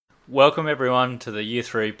Welcome everyone to the Year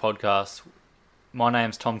 3 podcast. My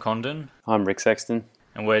name's Tom Condon. I'm Rick Sexton.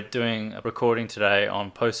 And we're doing a recording today on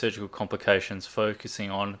post-surgical complications, focusing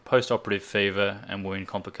on post-operative fever and wound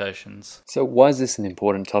complications. So why is this an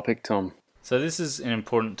important topic, Tom? So this is an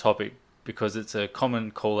important topic because it's a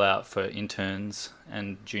common call-out for interns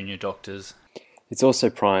and junior doctors. It's also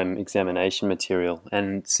prime examination material,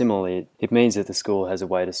 and similarly, it means that the school has a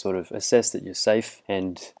way to sort of assess that you're safe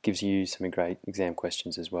and gives you some great exam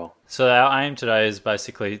questions as well. So our aim today is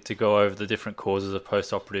basically to go over the different causes of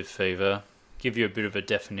post-operative fever, give you a bit of a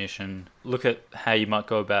definition, look at how you might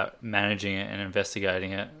go about managing it and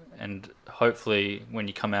investigating it, and hopefully when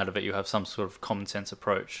you come out of it you have some sort of common sense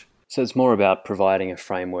approach. So it's more about providing a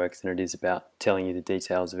framework than it is about telling you the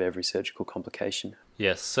details of every surgical complication.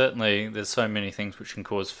 Yes, certainly there's so many things which can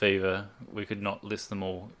cause fever, we could not list them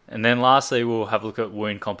all. And then lastly we'll have a look at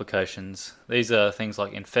wound complications. These are things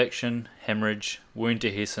like infection, hemorrhage, wound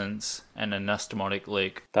dehiscence and anastomotic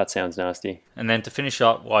leak. That sounds nasty. And then to finish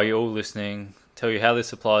up, while you're all listening, tell you how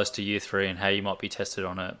this applies to Year 3 and how you might be tested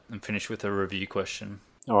on it, and finish with a review question.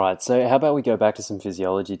 Alright, so how about we go back to some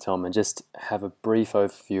physiology, Tom, and just have a brief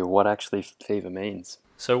overview of what actually fever means.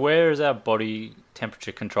 So where is our body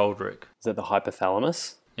temperature controlled, Rick? Is that the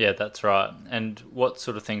hypothalamus? Yeah, that's right. And what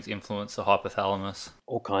sort of things influence the hypothalamus?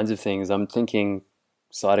 All kinds of things. I'm thinking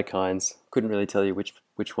cytokines. Couldn't really tell you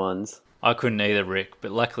which ones. I couldn't either, Rick,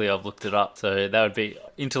 but luckily I've looked it up. So that would be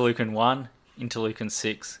interleukin 1, interleukin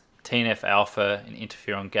 6, TNF alpha and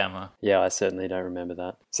interferon gamma. Yeah, I certainly don't remember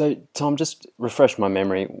that. So, Tom, just refresh my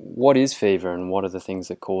memory. What is fever and what are the things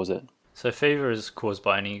that cause it? So fever is caused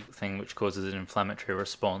by anything which causes an inflammatory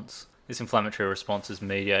response. This inflammatory response is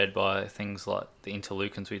mediated by things like the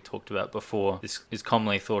interleukins we talked about before. This is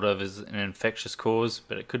commonly thought of as an infectious cause,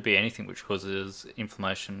 but it could be anything which causes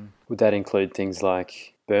inflammation. Would that include things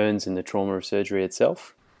like burns and the trauma of surgery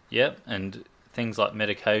itself? Yep, and things like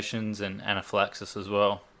medications and anaphylaxis as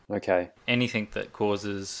well. Okay. Anything that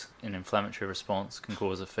causes an inflammatory response can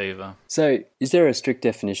cause a fever. So, is there a strict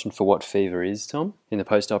definition for what fever is, Tom, in the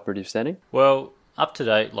post-operative setting? Well, Up to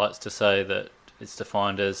Date likes to say that it's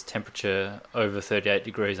defined as temperature over 38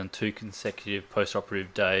 degrees on 2 consecutive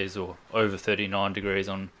post-operative days or over 39 degrees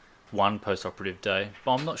on 1 post-operative day.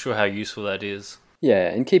 But I'm not sure how useful that is. Yeah,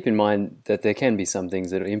 and keep in mind that there can be some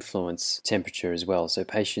things that influence temperature as well. So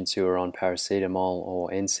patients who are on paracetamol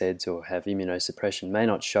or NSAIDs or have immunosuppression may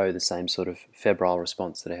not show the same sort of febrile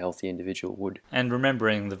response that a healthy individual would. And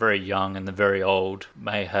remembering the very young and the very old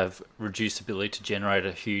may have reduced ability to generate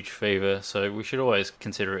a huge fever, so we should always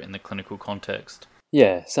consider it in the clinical context.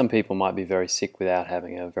 Yeah, some people might be very sick without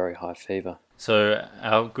having a very high fever. So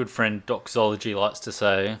our good friend doxology likes to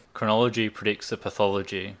say, chronology predicts the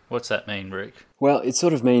pathology. What's that mean, Rick? Well, it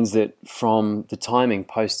sort of means that from the timing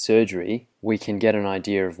post-surgery, we can get an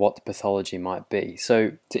idea of what the pathology might be.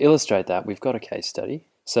 So to illustrate that, we've got a case study.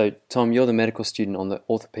 So, Tom, you're the medical student on the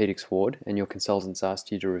orthopedics ward, and your consultant's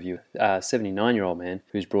asked you to review a 79-year-old man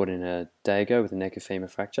who's brought in a day ago with a neck of femur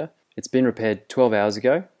fracture. It's been repaired 12 hours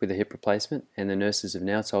ago with a hip replacement, and the nurses have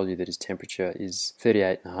now told you that his temperature is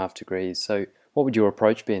 38.5 degrees. So what would your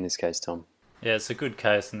approach be in this case, Tom? Yeah, it's a good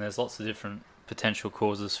case, and there's lots of different potential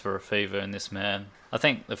causes for a fever in this man. I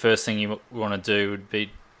think the first thing you want to do would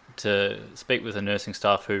be to speak with the nursing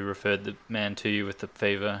staff who referred the man to you with the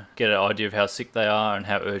fever, get an idea of how sick they are and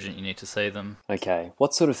how urgent you need to see them. Okay,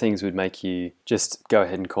 what sort of things would make you just go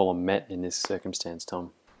ahead and call them MET in this circumstance,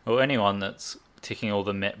 Tom? Well, anyone that's ticking all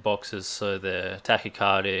the MET boxes, so they're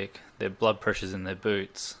tachycardic, their blood pressure's in their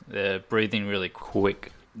boots, they're breathing really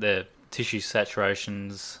quick, their tissue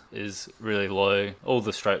saturations is really low, all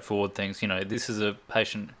the straightforward things. This is a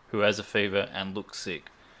patient who has a fever and looks sick,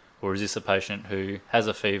 or is this a patient who has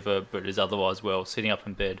a fever but is otherwise well, sitting up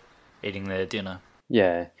in bed, eating their dinner?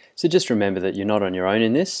 Yeah, so just remember that you're not on your own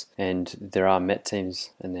in this, and there are MET teams,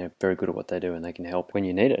 and they're very good at what they do, and they can help when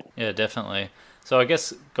you need it. Yeah, definitely. So I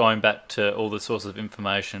guess going back to all the sources of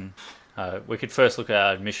information, we could first look at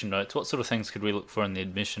our admission notes. What sort of things could we look for in the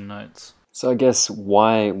admission notes? So I guess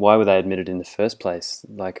why were they admitted in the first place?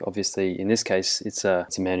 Like obviously in this case it's a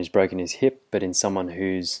man who's broken his hip, but in someone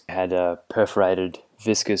who's had a perforated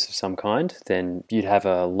viscous of some kind, then you'd have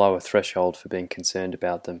a lower threshold for being concerned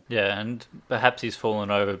about them. Yeah, and perhaps he's fallen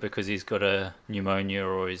over because he's got a pneumonia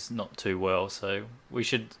or he's not too well, so we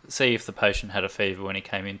should see if the patient had a fever when he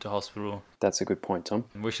came into hospital. That's a good point, Tom.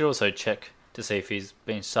 We should also check to see if he's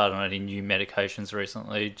been started on any new medications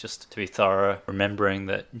recently, just to be thorough, remembering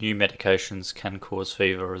that new medications can cause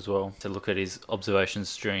fever as well. To look at his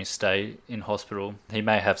observations during his stay in hospital. He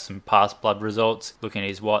may have some past blood results, looking at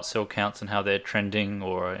his white cell counts and how they're trending,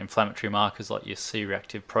 or inflammatory markers like your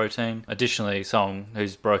C-reactive protein. Additionally, someone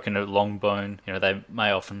who's broken a long bone, they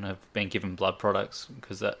may often have been given blood products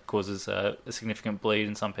because that causes a significant bleed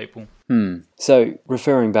in some people. So,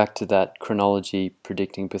 referring back to that chronology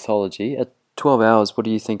predicting pathology, at 12 hours, what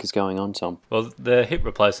do you think is going on, Tom? Well, the hip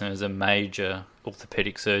replacement is a major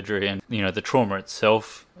orthopedic surgery, and the trauma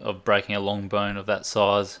itself of breaking a long bone of that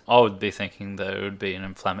size, I would be thinking that it would be an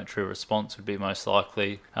inflammatory response would be most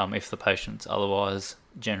likely, if the patient's otherwise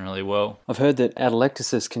generally well. I've heard that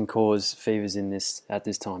atelectasis can cause fevers at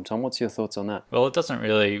this time. Tom, what's your thoughts on that? Well, it doesn't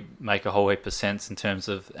really make a whole heap of sense in terms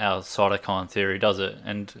of our cytokine theory, does it?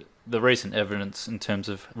 And the recent evidence in terms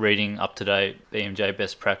of reading up-to-date EMJ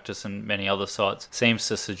best practice and many other sites seems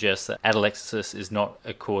to suggest that atelectasis is not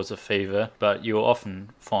a cause of fever, but you'll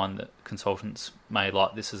often find that consultants may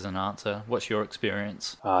like this as an answer. What's your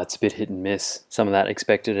experience? It's a bit hit and miss. Some of that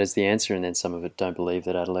expected as the answer, and then some of it don't believe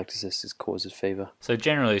that atelectasis is causes fever. So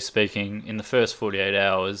generally speaking, in the first 48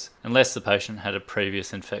 hours, unless the patient had a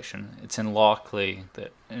previous infection, it's unlikely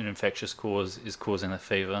that an infectious cause is causing the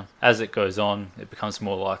fever. As it goes on, it becomes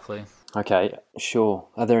more likely. Okay, sure.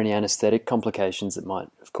 Are there any anaesthetic complications that might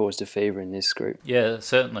have caused a fever in this group? Yeah,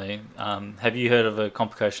 certainly. Have you heard of a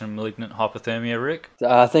complication of malignant hypothermia, Rick?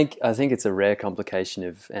 I think it's a rare complication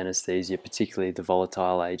of anaesthesia, particularly the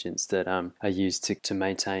volatile agents that are used to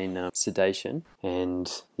maintain sedation.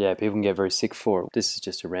 And yeah, people can get very sick for it. This is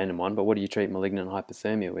just a random one, but what do you treat malignant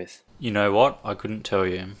hypothermia with? You know what? I couldn't tell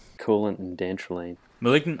you. Coolant and dantrolene.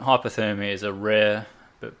 Malignant hypothermia is a rare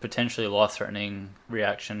but potentially life-threatening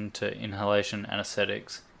reaction to inhalation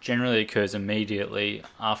anesthetics. Generally occurs immediately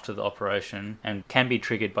after the operation and can be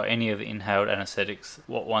triggered by any of the inhaled anesthetics.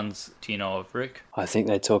 What ones do you know of, Rick? I think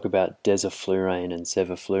they talk about desiflurane and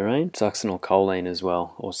sevoflurane, succinylcholine as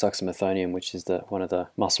well, or succinylmethonium, which is one of the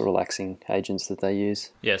muscle relaxing agents that they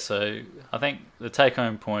use. Yeah, so I think the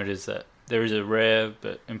take-home point is that there is a rare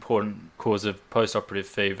but important cause of post-operative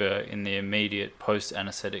fever in the immediate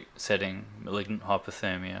post-anesthetic setting, malignant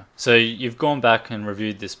hypothermia. So you've gone back and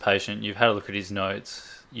reviewed this patient, you've had a look at his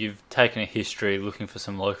notes, you've taken a history looking for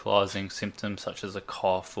some localizing symptoms such as a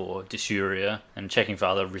cough or dysuria and checking for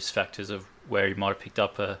other risk factors of where he might have picked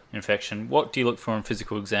up an infection. What do you look for in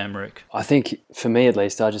physical exam, Rick? I think, for me at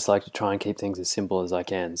least, I just like to try and keep things as simple as I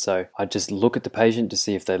can. So I just look at the patient to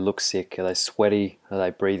see if they look sick. Are they sweaty? Are they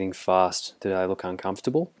breathing fast? Do they look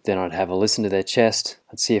uncomfortable? Then I'd have a listen to their chest.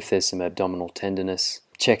 I'd see if there's some abdominal tenderness.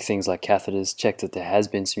 Check things like catheters, check that there has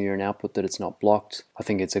been some urine output, that it's not blocked. I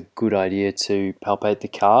think it's a good idea to palpate the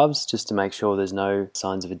calves just to make sure there's no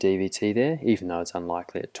signs of a DVT there, even though it's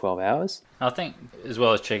unlikely at 12 hours. I think as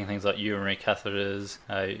well as checking things like urinary catheters,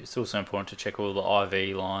 it's also important to check all the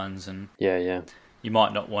IV lines and Yeah. You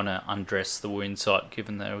might not want to undress the wound site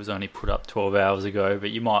given that it was only put up 12 hours ago,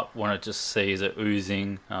 but you might want to just see, is it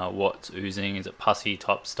oozing? What's oozing? Is it pussy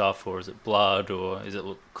type stuff, or is it blood, or does it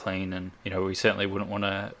look clean? And we certainly wouldn't want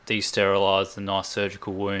to de-sterilise the nice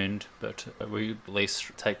surgical wound, but we at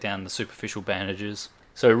least take down the superficial bandages.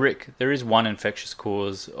 So Rick, there is one infectious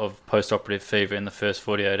cause of post-operative fever in the first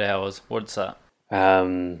 48 hours. What's that?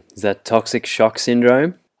 Is that toxic shock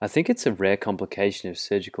syndrome? I think it's a rare complication of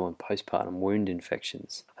surgical and postpartum wound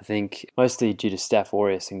infections. I think mostly due to Staph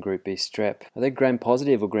aureus and Group B strep. Are they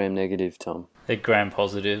gram-positive or gram-negative, Tom? They're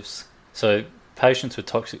gram-positives. So patients with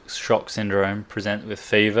toxic shock syndrome present with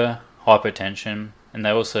fever, hypotension, and they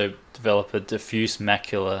also develop a diffuse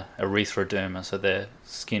macular erythroderma, so their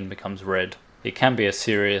skin becomes red. It can be a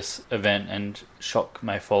serious event and shock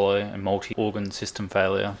may follow and multi-organ system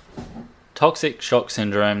failure. Toxic shock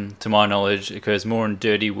syndrome, to my knowledge, occurs more in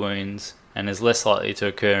dirty wounds and is less likely to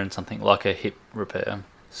occur in something like a hip repair.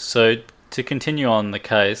 So, to continue on the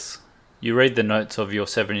case, you read the notes of your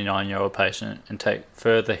 79-year-old patient and take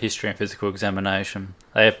further history and physical examination.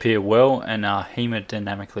 They appear well and are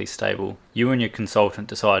hemodynamically stable. You and your consultant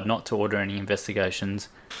decide not to order any investigations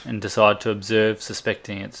and decide to observe,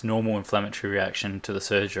 suspecting its normal inflammatory reaction to the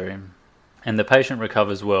surgery. And the patient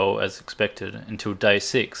recovers well as expected until day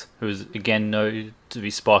 6, who is again noted to be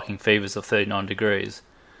spiking fevers of 39 degrees.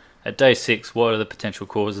 At day 6, what are the potential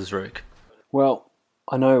causes, Rick? Well,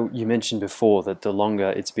 I know you mentioned before that the longer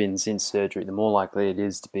it's been since surgery, the more likely it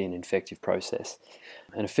is to be an infective process.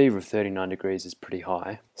 And a fever of 39 degrees is pretty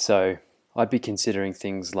high. So I'd be considering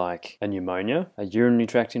things like a pneumonia, a urinary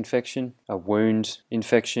tract infection, a wound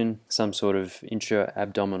infection, some sort of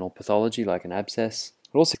intra-abdominal pathology like an abscess.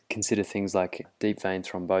 I'd also consider things like deep vein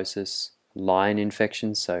thrombosis, line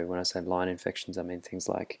infections. So when I say line infections, I mean things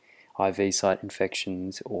like IV site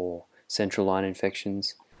infections or central line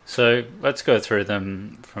infections. So let's go through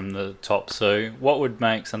them from the top. So what would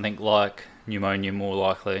make something like pneumonia more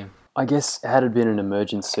likely? I guess had it been an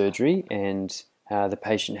emergent surgery and the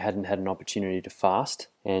patient hadn't had an opportunity to fast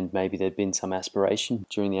and maybe there'd been some aspiration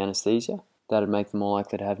during the anaesthesia, that would make them more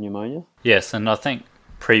likely to have pneumonia. Yes, and I think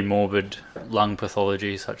pre-morbid lung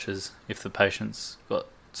pathology, such as if the patient's got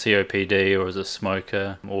COPD or is a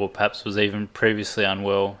smoker or perhaps was even previously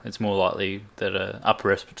unwell, it's more likely that an upper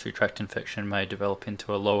respiratory tract infection may develop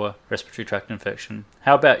into a lower respiratory tract infection.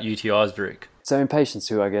 How about UTIs, Rick? So in patients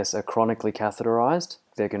who, I guess, are chronically catheterised,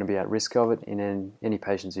 they're going to be at risk of it. In any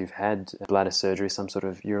patients who've had bladder surgery, some sort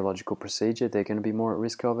of urological procedure, they're going to be more at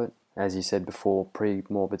risk of it. As you said before,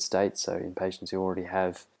 pre-morbid states, so in patients who already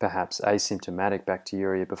have perhaps asymptomatic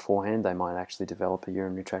bacteriuria beforehand, they might actually develop a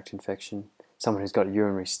urinary tract infection. Someone who's got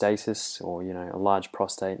urinary stasis or, a large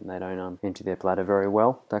prostate and they don't empty their bladder very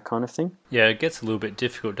well, that kind of thing. Yeah, it gets a little bit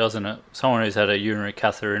difficult, doesn't it? Someone who's had a urinary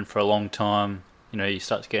catheter in for a long time, you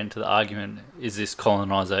start to get into the argument, is this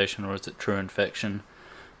colonisation or is it true infection?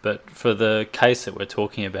 But for the case that we're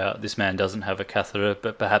talking about, this man doesn't have a catheter,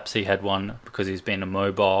 but perhaps he had one because he's been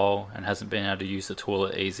immobile and hasn't been able to use the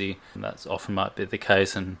toilet easy. And that's often might be the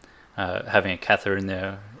case, and having a catheter in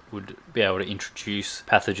there would be able to introduce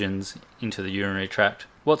pathogens into the urinary tract.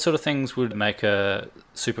 What sort of things would make a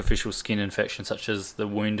superficial skin infection, such as the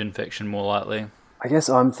wound infection, more likely? I guess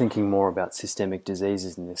I'm thinking more about systemic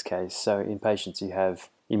diseases in this case. So in patients who have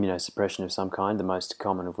immunosuppression of some kind, the most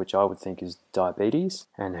common of which I would think is diabetes,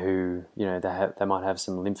 and who, they might have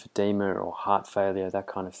some lymphedema or heart failure, that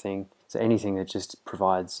kind of thing. So anything that just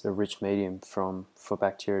provides a rich medium for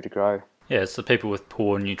bacteria to grow. Yeah, it's the people with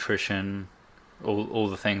poor nutrition, all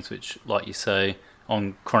the things which, like you say,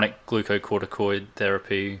 on chronic glucocorticoid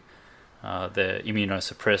therapy, they're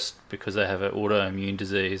immunosuppressed because they have an autoimmune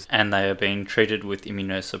disease and they are being treated with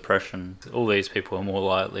immunosuppression. All these people are more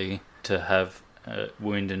likely to have a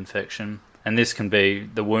wound infection. And this can be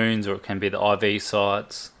the wounds or it can be the IV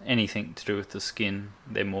sites, anything to do with the skin,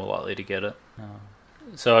 they're more likely to get it.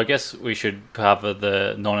 So I guess we should cover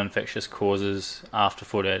the non-infectious causes after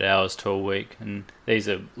 48 hours to a week, and these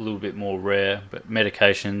are a little bit more rare, but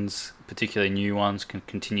medications, particularly new ones, can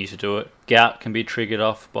continue to do it. Gout can be triggered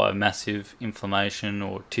off by massive inflammation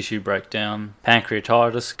or tissue breakdown.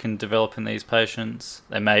 Pancreatitis can develop in these patients.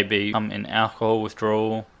 They may be in alcohol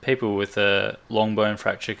withdrawal. People with a long bone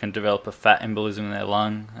fracture can develop a fat embolism in their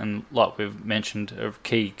lung, and like we've mentioned, a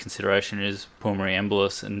key consideration is pulmonary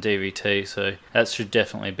embolus and DVT, so that should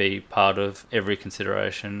definitely be part of every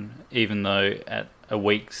consideration, even though at a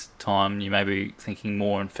week's time you may be thinking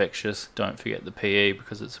more infectious. Don't forget the PE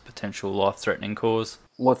because it's a potential life-threatening cause.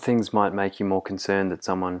 What things might make you more concerned that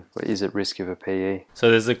someone is at risk of a PE? So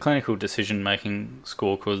there's a clinical decision-making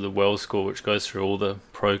score called the Wells score, which goes through all the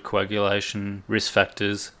procoagulation risk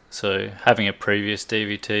factors. So having a previous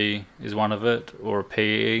DVT is one of it, or a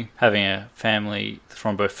PE. Having a family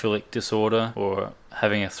thrombophilic disorder, or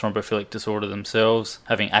having a thrombophilic disorder themselves.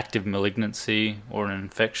 Having active malignancy or an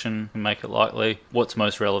infection can make it likely. What's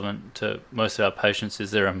most relevant to most of our patients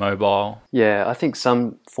is they're immobile. Yeah, I think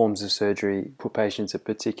some forms of surgery put patients at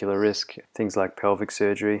particular risk. Things like pelvic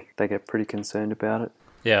surgery, they get pretty concerned about it.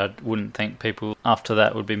 Yeah, I wouldn't think people after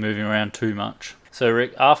that would be moving around too much. So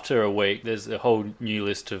Rick, after a week, there's a whole new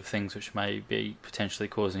list of things which may be potentially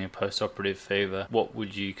causing a post-operative fever. What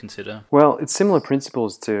would you consider? Well, it's similar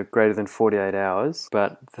principles to greater than 48 hours,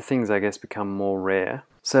 but the things, I guess, become more rare.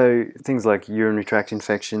 So things like urinary tract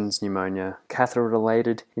infections, pneumonia,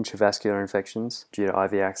 catheter-related intravascular infections due to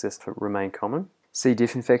IV access remain common. C.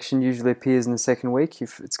 diff infection usually appears in the second week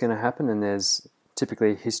if it's going to happen, and there's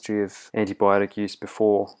typically a history of antibiotic use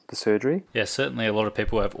before the surgery. Yeah, certainly a lot of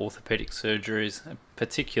people have orthopedic surgeries,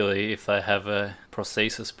 particularly if they have a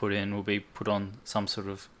prosthesis put in, will be put on some sort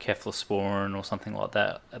of cephalosporin or something like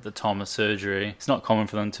that at the time of surgery. It's not common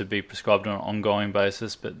for them to be prescribed on an ongoing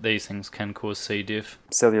basis, but these things can cause C. diff.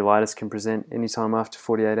 Cellulitis can present anytime after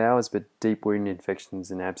 48 hours, but deep wound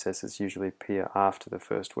infections and abscesses usually appear after the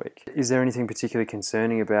first week. Is there anything particularly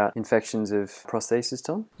concerning about infections of prosthesis,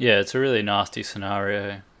 Tom? Yeah, it's a really nasty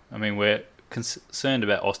scenario. I mean, we're concerned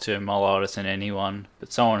about osteomyelitis in anyone,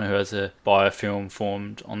 but someone who has a biofilm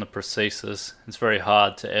formed on the prosthesis, it's very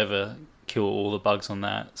hard to ever kill all the bugs on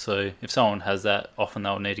that. So if someone has that, often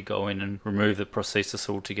they'll need to go in and remove the prosthesis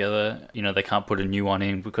altogether. They can't put a new one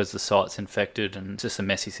in because the site's infected, and it's just a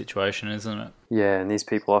messy situation, isn't it? Yeah, and these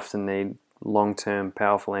people often need long-term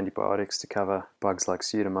powerful antibiotics to cover bugs like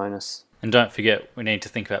Pseudomonas. And don't forget, we need to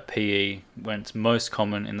think about PE when it's most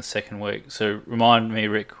common in the second week. So remind me,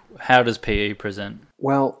 Rick, how does PE present?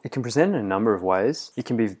 Well, it can present in a number of ways. It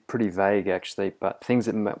can be pretty vague, actually, but things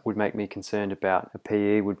that would make me concerned about a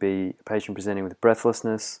PE would be a patient presenting with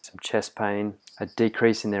breathlessness, some chest pain, a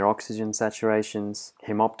decrease in their oxygen saturations,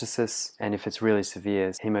 hemoptysis, and if it's really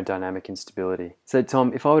severe, hemodynamic instability. So,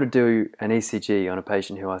 Tom, if I were to do an ECG on a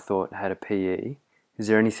patient who I thought had a PE, is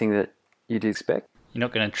there anything that you'd expect? You're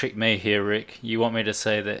not going to trick me here, Rick. You want me to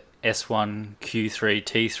say that S1, Q3,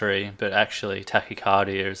 T3, but actually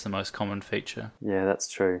tachycardia is the most common feature. Yeah, that's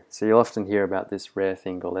true. So you'll often hear about this rare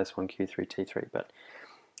thing called S1, Q3, T3, but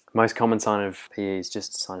most common sign of PE is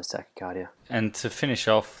just sinus tachycardia. And to finish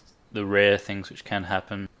off the rare things which can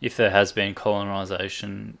happen, if there has been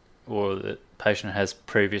colonisation or the patient has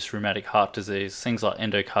previous rheumatic heart disease, things like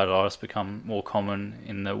endocarditis become more common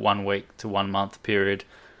in the 1 week to 1 month period.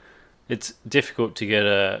 It's difficult to get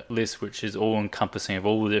a list which is all-encompassing of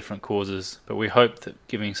all the different causes, but we hope that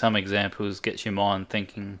giving some examples gets your mind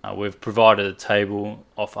thinking. We've provided a table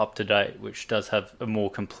of up-to-date which does have a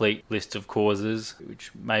more complete list of causes,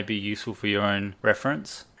 which may be useful for your own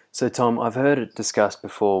reference. So, Tom, I've heard it discussed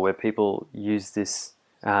before where people use this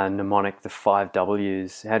mnemonic, the 5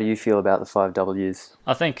 Ws. How do you feel about the 5 Ws?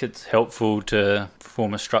 I think it's helpful to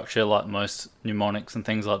form a structure like most mnemonics and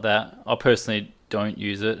things like that. I personally don't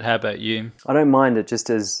use it. How about you? I don't mind it just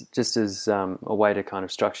as a way to kind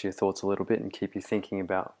of structure your thoughts a little bit and keep you thinking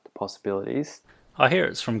about the possibilities. I hear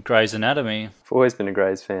it's from Grey's Anatomy. I've always been a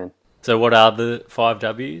Grey's fan. So what are the 5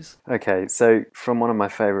 Ws? Okay, so from one of my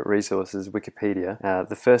favourite resources, Wikipedia,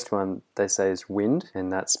 the first one they say is wind,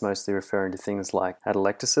 and that's mostly referring to things like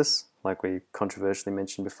atelectasis, like we controversially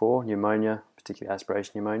mentioned before, pneumonia, particularly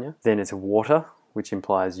aspiration pneumonia. Then it's water, which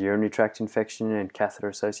implies urinary tract infection and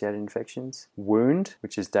catheter-associated infections. Wound,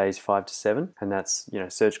 which is days 5 to 7, and that's,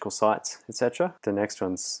 surgical sites, etc. The next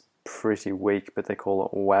one's pretty weak, but they call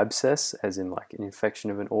it wabscess, as in like an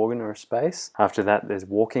infection of an organ or a space. After that, there's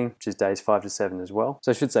walking, which is days 5 to 7 as well.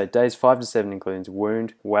 So I should say days 5 to 7 includes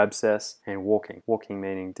wound, wabscess, and walking. Walking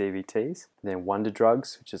meaning DVTs. And then wonder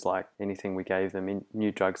drugs, which is like anything we gave them,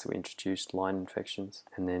 new drugs that we introduced, line infections.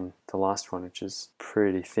 And then the last one, which is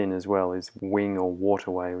pretty thin as well, is wing or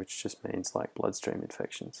waterway, which just means like bloodstream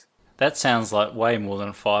infections. That sounds like way more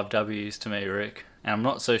than 5 Ws to me, Rick. And I'm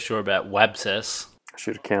not so sure about wabscess. I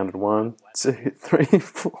should have counted 1, 2, 3,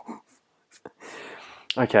 4.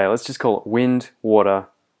 Okay, let's just call it wind, water,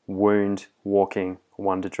 wound, walking,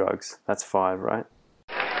 wonder drugs. That's 5, right?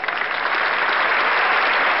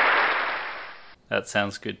 That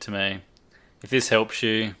sounds good to me. If this helps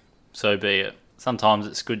you, so be it. Sometimes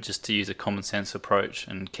it's good just to use a common sense approach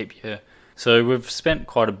and keep you. So we've spent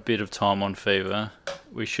quite a bit of time on fever.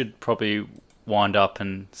 We should probably wind up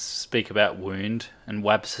and speak about wound and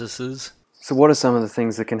wabscesses. So what are some of the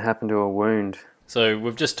things that can happen to a wound? So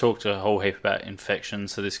we've just talked a whole heap about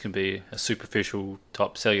infections. So this can be a superficial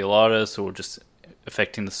type cellulitis or just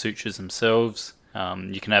affecting the sutures themselves.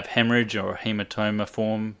 You can have hemorrhage or hematoma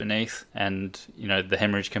form beneath, and the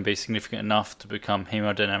hemorrhage can be significant enough to become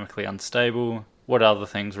hemodynamically unstable. What other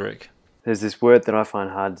things, Rick? There's this word that I find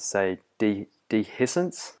hard to say,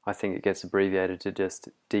 dehiscence. I think it gets abbreviated to just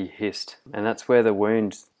dehist, and that's where the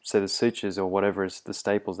wound, so the sutures or whatever is the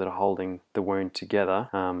staples that are holding the wound together,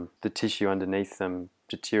 the tissue underneath them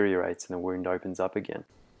deteriorates and the wound opens up again.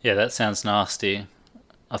 Yeah, that sounds nasty.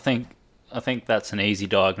 I think that's an easy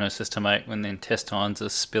diagnosis to make when the intestines are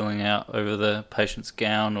spilling out over the patient's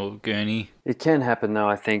gown or gurney. It can happen though,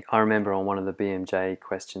 I think. I remember on one of the BMJ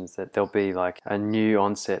questions that there'll be like a new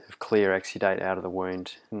onset of clear exudate out of the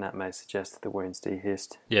wound, and that may suggest that the wound's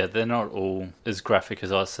dehisced. Yeah, they're not all as graphic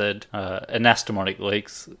as I said. Anastomotic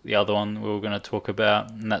leaks, the other one we were going to talk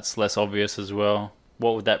about, and that's less obvious as well.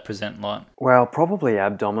 What would that present like? Well, probably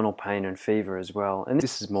abdominal pain and fever as well. And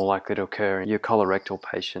this is more likely to occur in your colorectal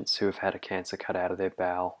patients who have had a cancer cut out of their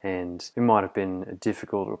bowel. And it might have been a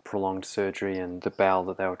difficult or prolonged surgery, and the bowel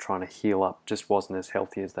that they were trying to heal up just wasn't as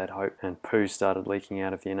healthy as they'd hoped. And poo started leaking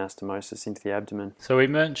out of the anastomosis into the abdomen. So we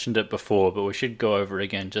mentioned it before, but we should go over it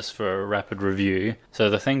again just for a rapid review. So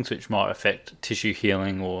the things which might affect tissue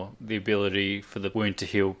healing or the ability for the wound to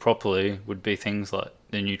heal properly would be things like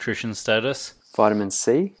the nutrition status, Vitamin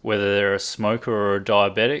C, whether they're a smoker or a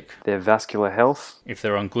diabetic, their vascular health, if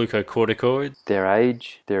they're on glucocorticoids, their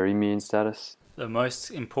age, their immune status. The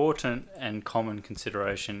most important and common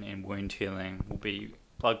consideration in wound healing will be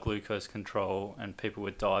blood glucose control and people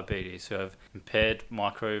with diabetes who have impaired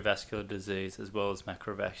microvascular disease as well as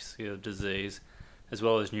macrovascular disease as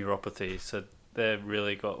well as neuropathy. So they've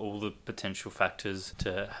really got all the potential factors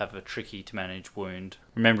to have a tricky to manage wound.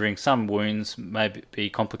 Remembering some wounds may be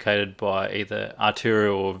complicated by either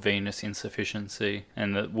arterial or venous insufficiency,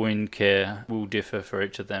 and that wound care will differ for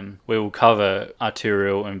each of them. We will cover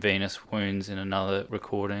arterial and venous wounds in another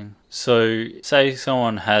recording. So say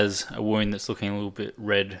someone has a wound that's looking a little bit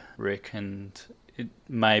red, Rick, and it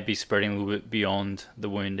may be spreading a little bit beyond the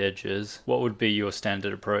wound edges. What would be your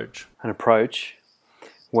standard approach? An approach?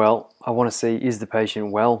 Well, I want to see, is the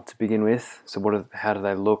patient well to begin with? So how do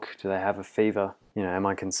they look? Do they have a fever? Am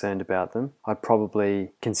I concerned about them? I'd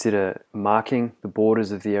probably consider marking the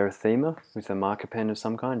borders of the erythema with a marker pen of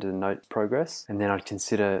some kind to note progress. And then I'd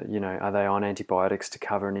consider, are they on antibiotics to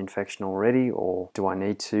cover an infection already? Or do I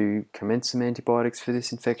need to commence some antibiotics for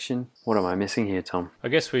this infection? What am I missing here, Tom? I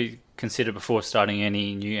guess we consider before starting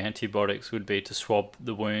any new antibiotics would be to swab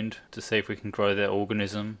the wound to see if we can grow their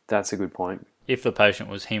organism. That's a good point. If the patient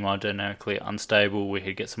was hemodynamically unstable, we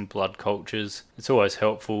could get some blood cultures. It's always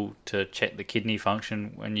helpful to check the kidney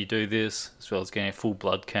function when you do this, as well as getting a full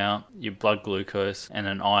blood count, your blood glucose, and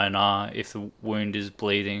an INR if the wound is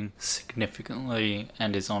bleeding significantly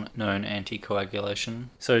and is on known anticoagulation.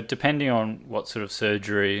 So depending on what sort of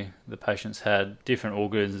surgery the patient's had, different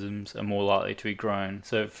organisms are more likely to be grown.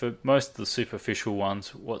 So for most of the superficial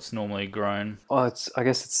ones, what's normally grown? I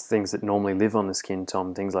guess it's things that normally live on the skin,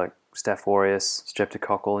 Tom. Things like Staph aureus,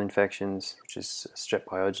 streptococcal infections, which is strep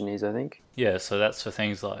pyogenes, I think. Yeah, so that's for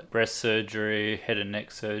things like breast surgery, head and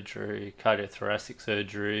neck surgery, cardiothoracic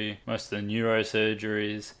surgery, most of the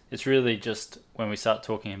neurosurgeries. It's really just when we start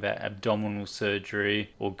talking about abdominal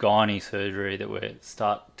surgery or gynae surgery that we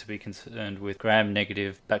start to be concerned with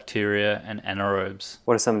gram-negative bacteria and anaerobes.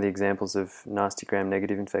 What are some of the examples of nasty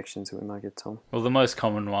gram-negative infections that we might get, Tom? Well, the most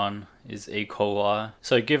common one is E. coli.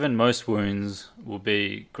 So given most wounds will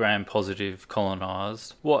be gram-positive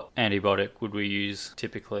colonized, what antibiotic would we use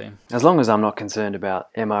typically? As long as I'm not concerned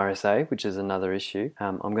about MRSA, which is another issue,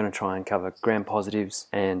 I'm going to try and cover gram-positives,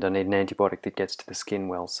 and I need an antibiotic that gets to the skin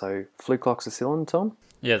well. So flucloxacillin, Tom?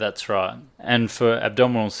 Yeah, that's right. And for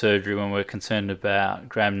abdominal surgery, when we're concerned about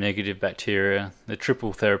gram-negative bacteria, the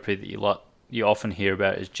triple therapy that you often hear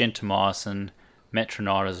about is gentamicin,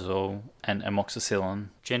 metronidazole, and amoxicillin.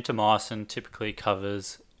 Gentamicin typically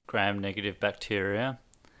covers gram-negative bacteria,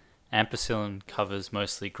 ampicillin covers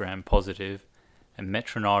mostly gram-positive, and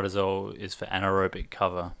metronidazole is for anaerobic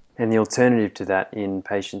cover. And the alternative to that in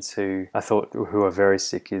patients who are very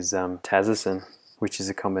sick is tazocin, which is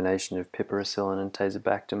a combination of piperacillin and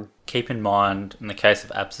tazobactam. Keep in mind, in the case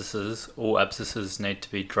of abscesses, all abscesses need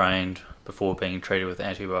to be drained before being treated with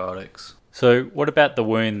antibiotics. So what about the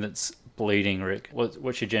wound that's bleeding, Rick?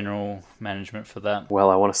 What's your general management for that?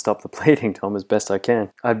 Well, I want to stop the bleeding, Tom, as best I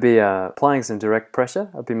can. I'd be applying some direct pressure.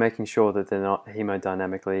 I'd be making sure that they're not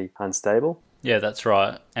hemodynamically unstable. Yeah, that's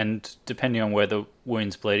right. And depending on where the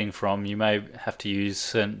wound's bleeding from, you may have to use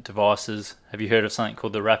certain devices. Have you heard of something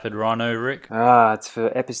called the rapid rhino, Rick? It's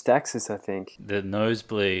for epistaxis, I think. The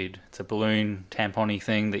nosebleed. It's a balloon tampon-y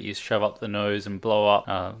thing that you shove up the nose and blow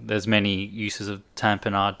up. There's many uses of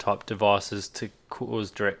tamponade type devices to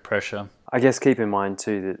cause direct pressure. I guess keep in mind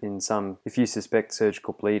too that if you suspect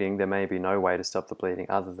surgical bleeding, there may be no way to stop the bleeding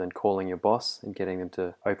other than calling your boss and getting them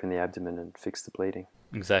to open the abdomen and fix the bleeding.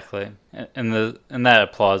 Exactly. And that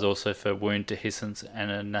applies also for wound dehiscence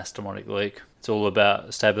and an anastomotic leak. It's all about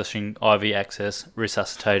establishing IV access,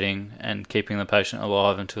 resuscitating, and keeping the patient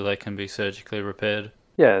alive until they can be surgically repaired.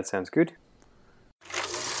 Yeah, that sounds good.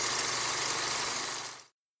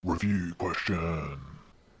 Review question.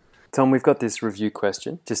 Tom, we've got this review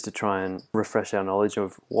question just to try and refresh our knowledge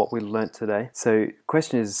of what we learnt today. So,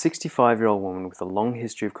 question is, a 65-year-old woman with a long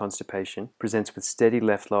history of constipation presents with steady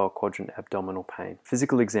left lower quadrant abdominal pain.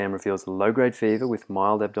 Physical exam reveals a low-grade fever with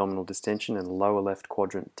mild abdominal distension and lower left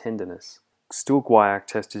quadrant tenderness. Stool guaiac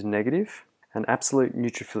test is negative, and absolute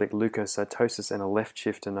neutrophilic leukocytosis and a left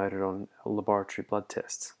shift are noted on laboratory blood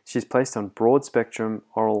tests. She is placed on broad-spectrum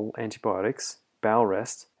oral antibiotics, bowel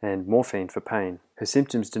rest, and morphine for pain. Her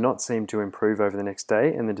symptoms do not seem to improve over the next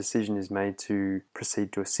day, and the decision is made to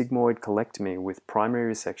proceed to a sigmoid colectomy with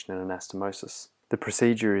primary resection and anastomosis. The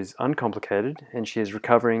procedure is uncomplicated, and she is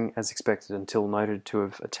recovering as expected until noted to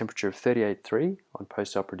have a temperature of 38.3 on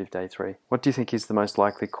post-operative day 3. What do you think is the most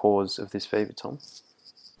likely cause of this fever, Tom?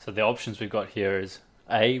 So the options we've got here is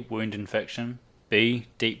A, wound infection, B,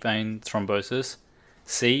 deep vein thrombosis,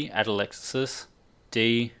 C, atelectasis,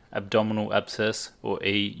 D, abdominal abscess, or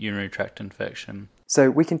E, urinary tract infection. So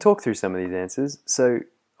we can talk through some of these answers. So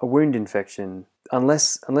a wound infection,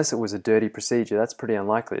 unless it was a dirty procedure, that's pretty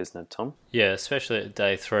unlikely, isn't it, Tom? Yeah, especially at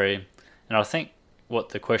day 3. And I think what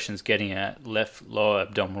the question's getting at, left lower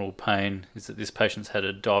abdominal pain, is that this patient's had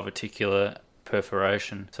a diverticular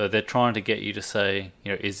perforation. So they're trying to get you to say,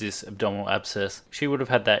 is this abdominal abscess? She would have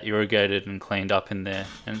had that irrigated and cleaned up in there,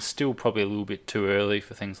 and it's still probably a little bit too early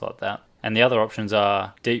for things like that. And the other options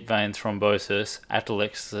are deep vein thrombosis,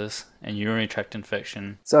 atelectasis, and urinary tract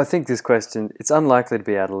infection. So I think this question, it's unlikely to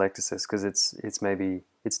be atelectasis because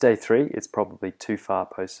it's day 3, it's probably too far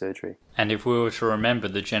post-surgery. And if we were to remember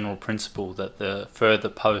the general principle that the further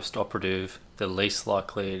post-operative, the least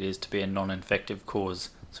likely it is to be a non-infective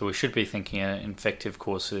cause. So we should be thinking an infective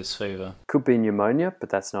cause for this fever. Could be pneumonia, but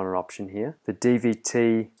that's not an option here. The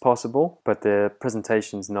DVT possible, but the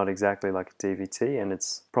presentation's not exactly like a DVT, and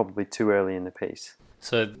it's probably too early in the piece.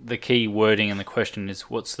 So the key wording in the question is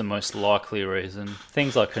what's the most likely reason?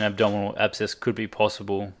 Things like an abdominal abscess could be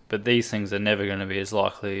possible, but these things are never going to be as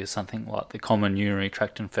likely as something like the common urinary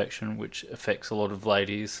tract infection, which affects a lot of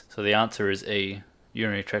ladies. So the answer is E,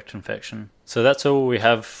 urinary tract infection. So that's all we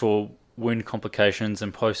have for wound complications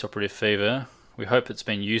and post-operative fever. We hope it's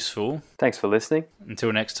been useful. Thanks for listening.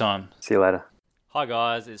 Until next time. See you later. Hi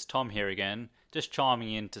guys, it's Tom here again. Just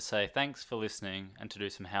chiming in to say thanks for listening and to do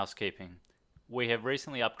some housekeeping. We have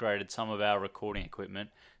recently upgraded some of our recording equipment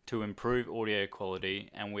to improve audio quality,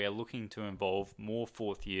 and we are looking to involve more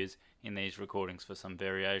fourth years in these recordings for some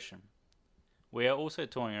variation. We are also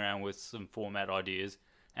toying around with some format ideas,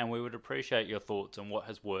 and we would appreciate your thoughts on what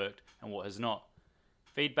has worked and what has not.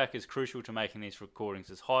 Feedback is crucial to making these recordings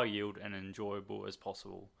as high yield and enjoyable as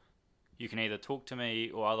possible. You can either talk to me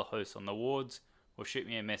or other hosts on the wards, or shoot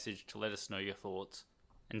me a message to let us know your thoughts.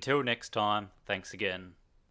 Until next time, thanks again.